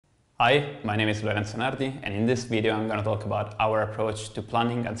Hi, my name is Nardi, and in this video I'm going to talk about our approach to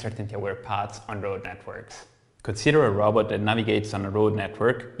planning uncertainty-aware paths on road networks. Consider a robot that navigates on a road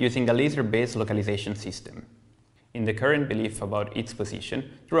network using a laser-based localization system. In the current belief about its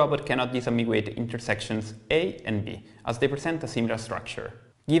position, the robot cannot disambiguate intersections A and B, as they present a similar structure.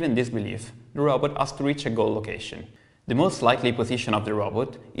 Given this belief, the robot has to reach a goal location. The most likely position of the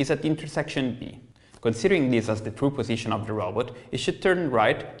robot is at intersection B. Considering this as the true position of the robot, it should turn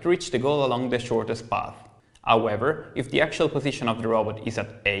right to reach the goal along the shortest path. However, if the actual position of the robot is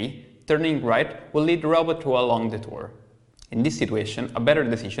at A, turning right will lead the robot to a long detour. In this situation, a better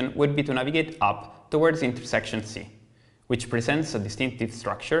decision would be to navigate up towards intersection C, which presents a distinctive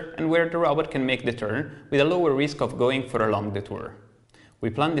structure and where the robot can make the turn with a lower risk of going for a long detour.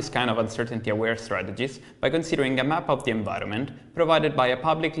 We plan this kind of uncertainty-aware strategies by considering a map of the environment provided by a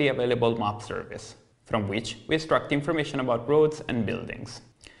publicly available map service, from which we extract information about roads and buildings.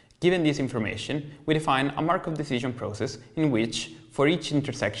 Given this information, we define a Markov decision process in which, for each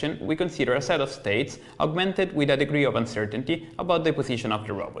intersection, we consider a set of states augmented with a degree of uncertainty about the position of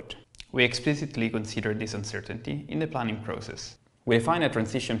the robot. We explicitly consider this uncertainty in the planning process. We define a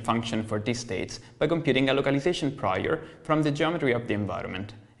transition function for these states by computing a localization prior from the geometry of the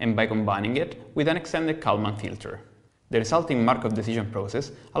environment and by combining it with an extended Kalman filter. The resulting Markov decision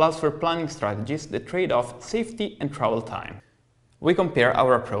process allows for planning strategies that trade off safety and travel time. We compare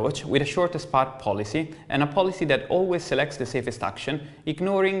our approach with a shortest path policy and a policy that always selects the safest action,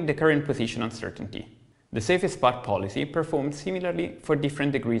 ignoring the current position uncertainty. The safest path policy performs similarly for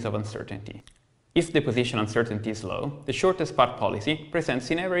different degrees of uncertainty. If the position uncertainty is low, the shortest path policy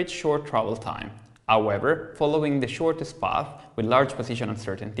presents in average short travel time. However, following the shortest path with large position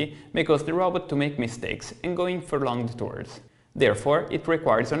uncertainty may cause the robot to make mistakes and going for long detours. Therefore, it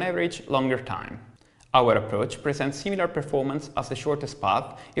requires on average longer time. Our approach presents similar performance as the shortest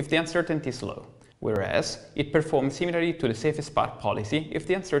path if the uncertainty is low, whereas it performs similarly to the safest path policy if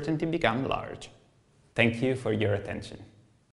the uncertainty becomes large. Thank you for your attention.